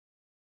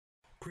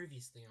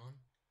Previously on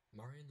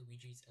Mario and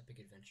Luigi's Epic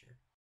Adventure.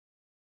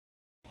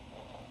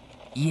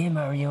 Yeah,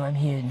 Mario, I'm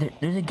here.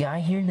 There's a guy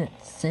here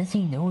that says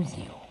he knows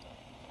you.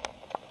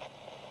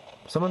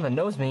 Someone that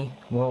knows me?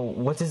 Well,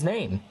 what's his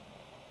name?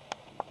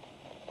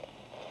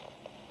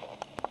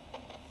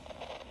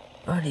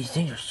 Oh, these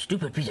things are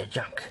stupid piece of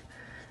junk.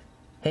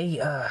 Hey,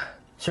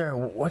 sir,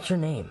 what's your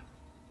name?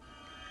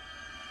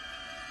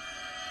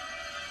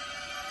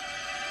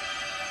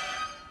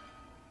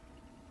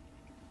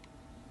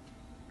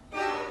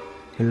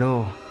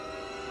 Hello,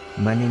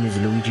 my name is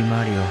Luigi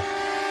Mario.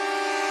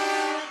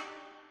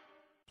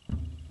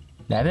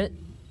 Nabbit?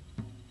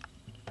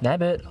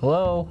 Nabbit,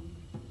 hello?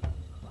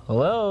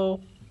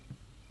 Hello?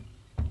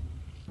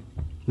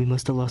 We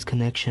must have lost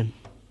connection.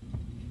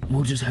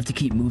 We'll just have to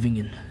keep moving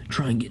and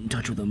try and get in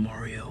touch with him,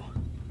 Mario.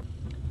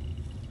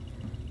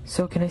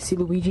 So, can I see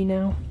Luigi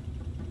now?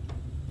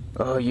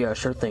 Oh, yeah,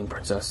 sure thing,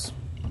 princess.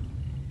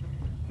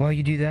 While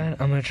you do that,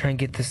 I'm gonna try and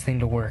get this thing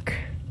to work.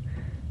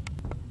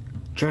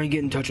 Try and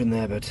get in touch with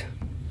Nabbit.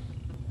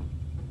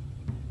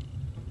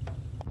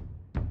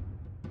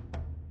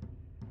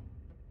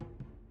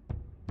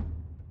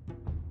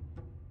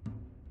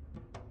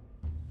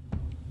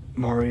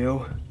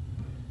 Mario,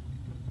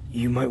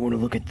 you might want to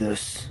look at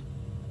this.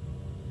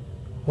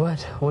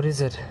 What? What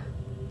is it?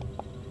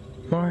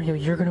 Mario,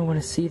 you're gonna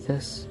want to see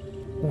this.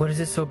 What is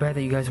it so bad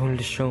that you guys wanted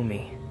to show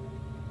me?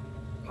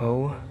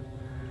 Oh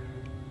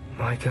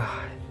my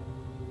god.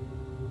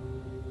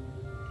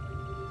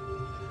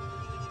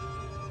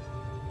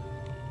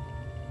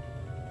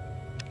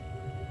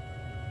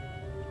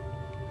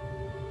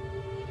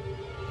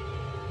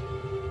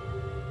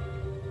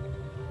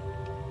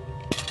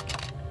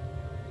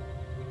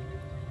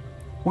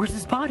 Where's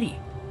his body?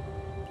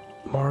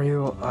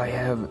 Mario, I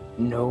have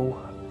no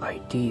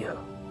idea.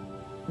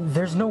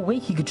 There's no way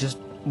he could just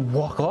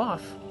walk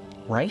off,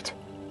 right?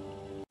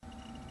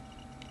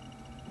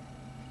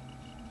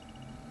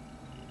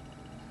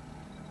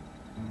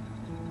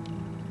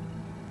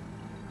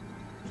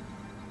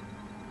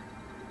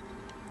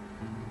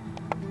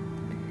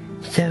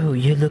 So,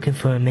 you're looking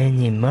for a man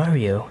named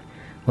Mario?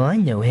 Well, I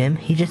know him.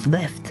 He just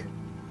left.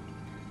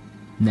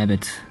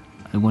 Nabbit,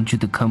 I want you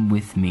to come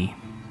with me.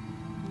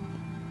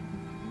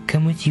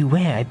 Come with you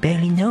where? I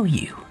barely know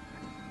you.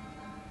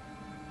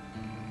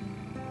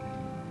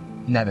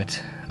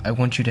 Nabbit, I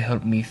want you to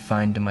help me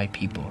find my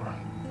people.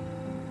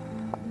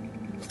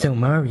 So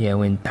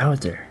Mario and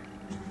Bowser.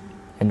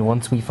 And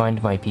once we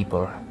find my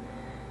people,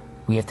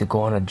 we have to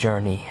go on a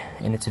journey,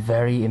 and it's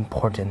very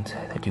important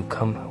that you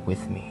come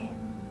with me.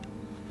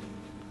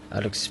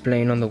 I'll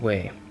explain on the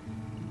way.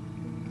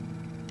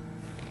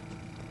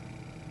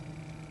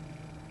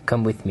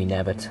 Come with me,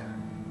 Nabbit.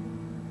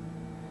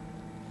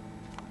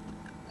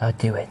 I'll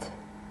do it.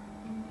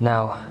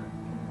 Now,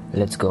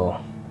 let's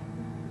go.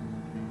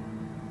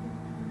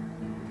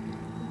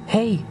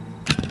 Hey!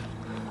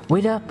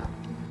 Wait up!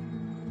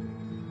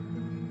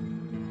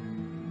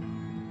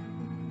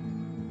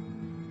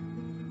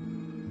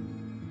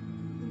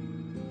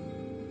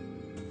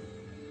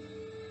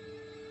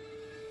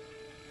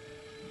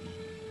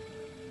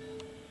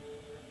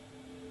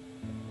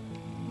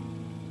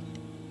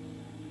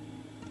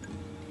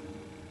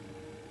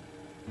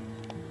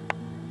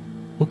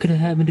 What could have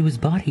happened to his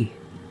body?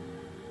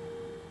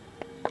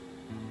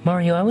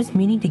 Mario, I was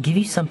meaning to give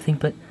you something,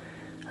 but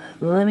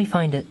let me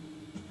find it.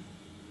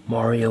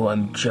 Mario,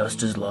 I'm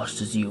just as lost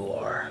as you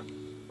are.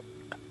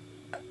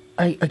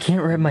 I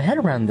can't wrap my head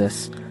around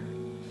this.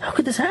 How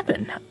could this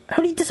happen?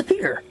 How did he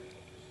disappear?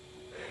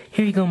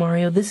 Here you go,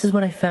 Mario. This is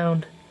what I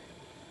found.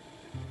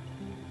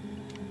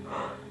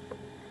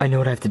 I know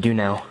what I have to do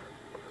now.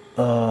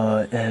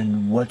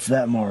 And what's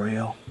that,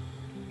 Mario?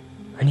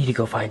 I need to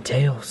go find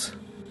Tails.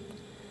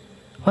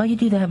 While you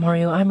do that,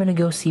 Mario, I'm gonna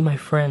go see my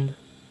friend.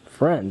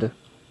 Friend?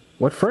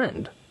 What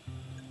friend?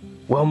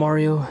 Well,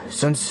 Mario,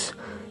 since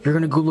you're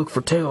gonna go look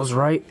for Tails,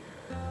 right?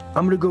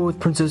 I'm gonna go with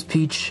Princess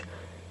Peach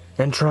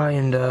and try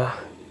and,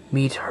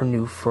 meet her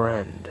new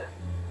friend.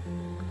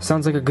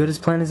 Sounds like a good as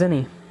plan as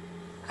any.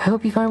 I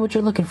hope you find what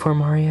you're looking for,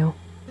 Mario.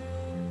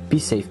 Be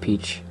safe,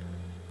 Peach.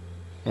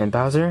 And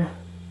Bowser,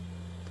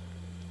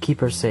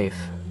 keep her safe.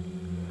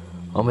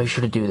 I'll make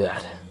sure to do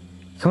that.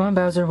 Come on,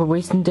 Bowser, we're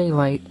wasting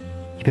daylight.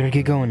 You better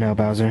get going now,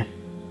 Bowser.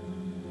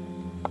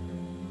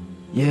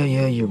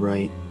 Yeah, you're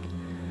right.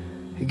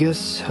 I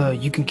guess,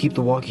 you can keep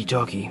the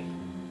walkie-talkie.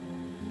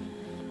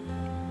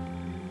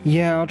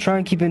 Yeah, I'll try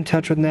and keep in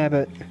touch with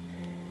Nabbit,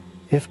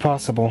 if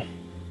possible.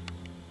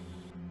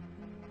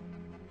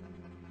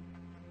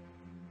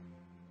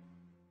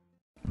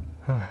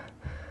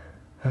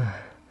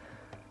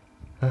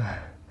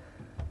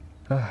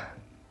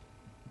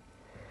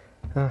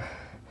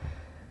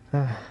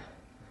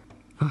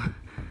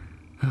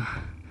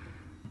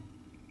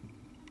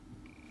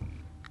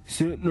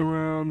 Sitting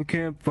around the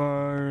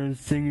campfire,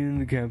 singing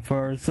the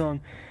campfire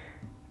song.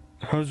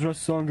 How's the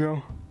rest of the song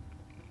go?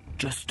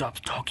 Just stop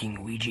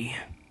talking, Luigi.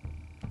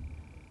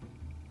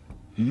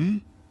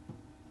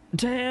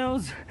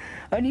 Tails!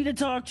 I need to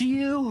talk to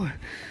you!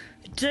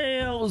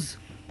 Tails!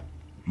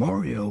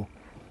 Mario,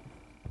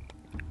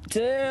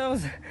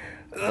 Tails!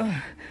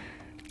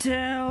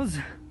 Tails!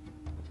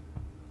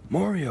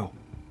 Mario!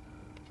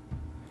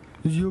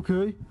 Is he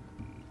okay?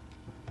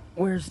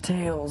 Where's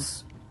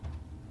Tails?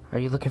 Are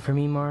you looking for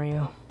me,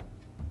 Mario?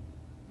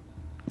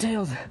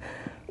 Tails,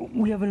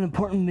 we have an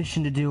important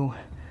mission to do.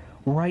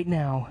 Right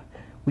now.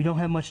 We don't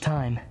have much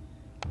time.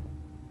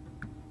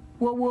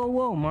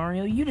 Whoa,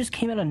 Mario. You just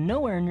came out of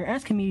nowhere and you're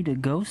asking me to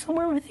go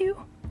somewhere with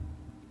you?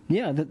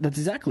 Yeah, that's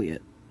exactly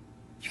it.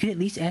 You could at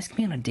least ask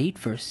me on a date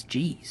first.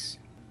 Jeez.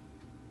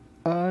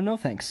 No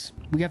thanks.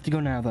 We have to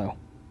go now, though.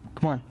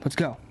 Come on, let's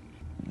go.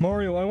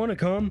 Mario, I want to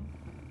come.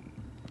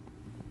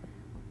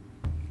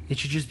 It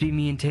should just be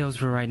me and Tails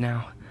for right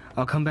now.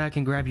 I'll come back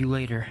and grab you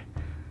later.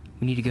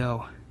 We need to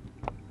go.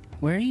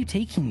 Where are you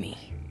taking me?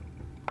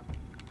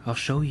 I'll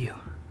show you.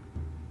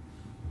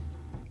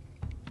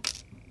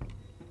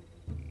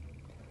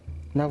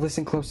 Now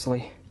listen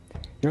closely.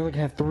 You're only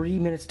gonna have 3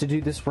 minutes to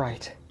do this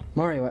right.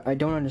 Mario, I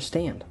don't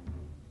understand.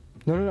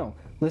 No.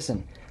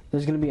 Listen.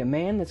 There's gonna be a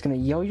man that's gonna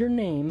yell your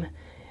name,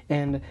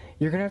 and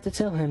you're gonna have to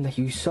tell him that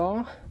you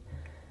saw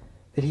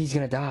that he's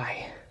gonna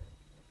die.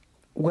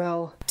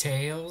 Well...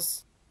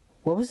 Tails?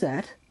 What was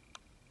that?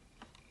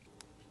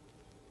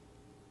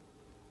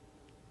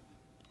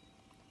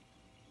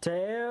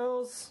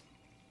 Tails?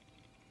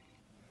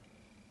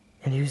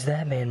 And who's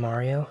that man,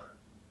 Mario?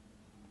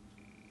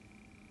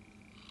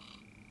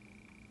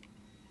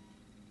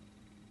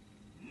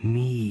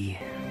 Me.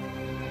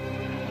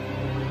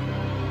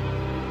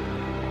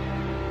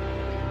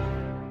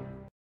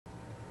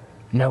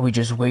 Now we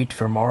just wait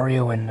for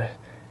Mario and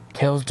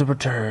Tails to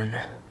return.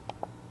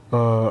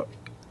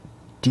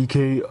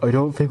 DK, I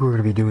don't think we're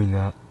gonna be doing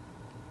that.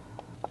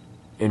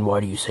 And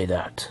why do you say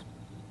that?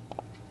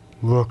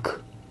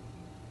 Look.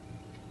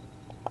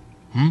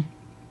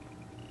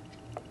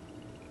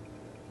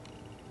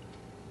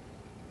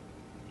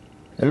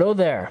 Hello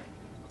there.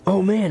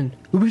 Oh man,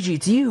 Luigi,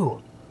 it's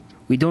you.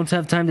 We don't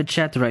have time to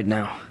chat right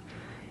now.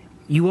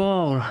 You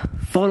all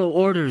follow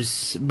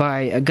orders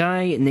by a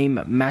guy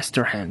named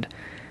Masterhand.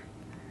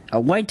 A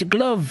white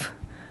glove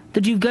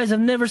that you guys have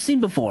never seen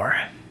before.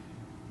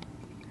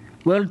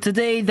 Well,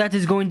 today that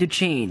is going to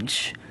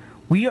change.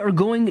 We are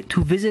going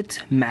to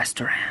visit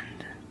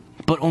Masterhand.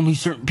 But only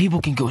certain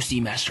people can go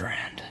see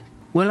Masterhand.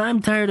 Well,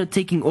 I'm tired of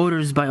taking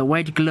orders by a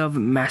white glove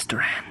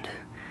Masterhand.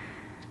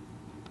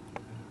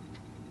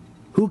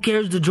 Who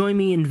cares to join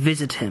me and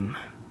visit him?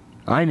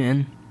 I'm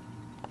in.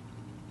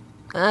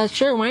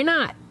 Sure, why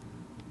not?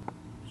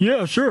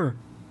 Yeah, sure.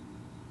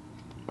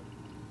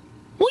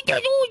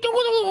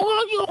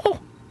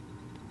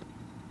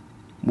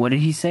 What did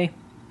he say?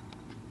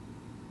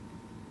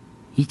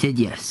 He said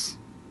yes.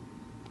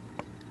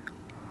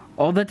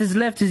 All that is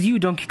left is you,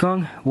 Donkey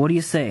Kong. What do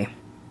you say?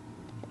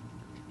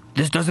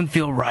 This doesn't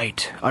feel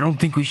right. I don't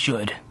think we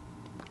should.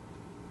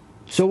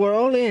 So we're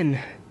all in.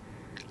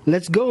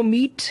 Let's go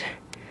meet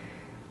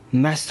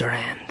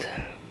Masterhand.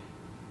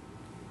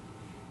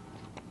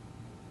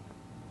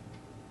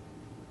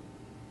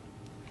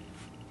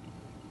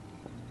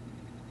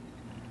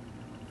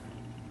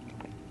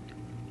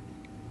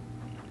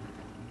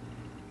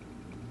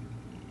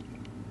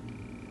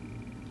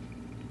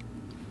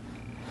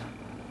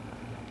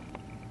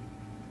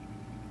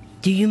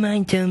 Do you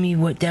mind telling me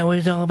what that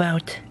was all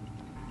about?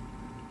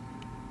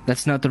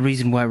 That's not the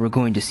reason why we're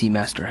going to see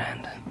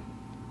Masterhand.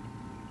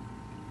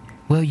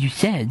 Well, you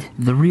said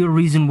the real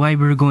reason why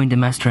we're going to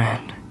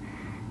Masterhand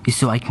is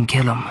so I can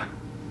kill him.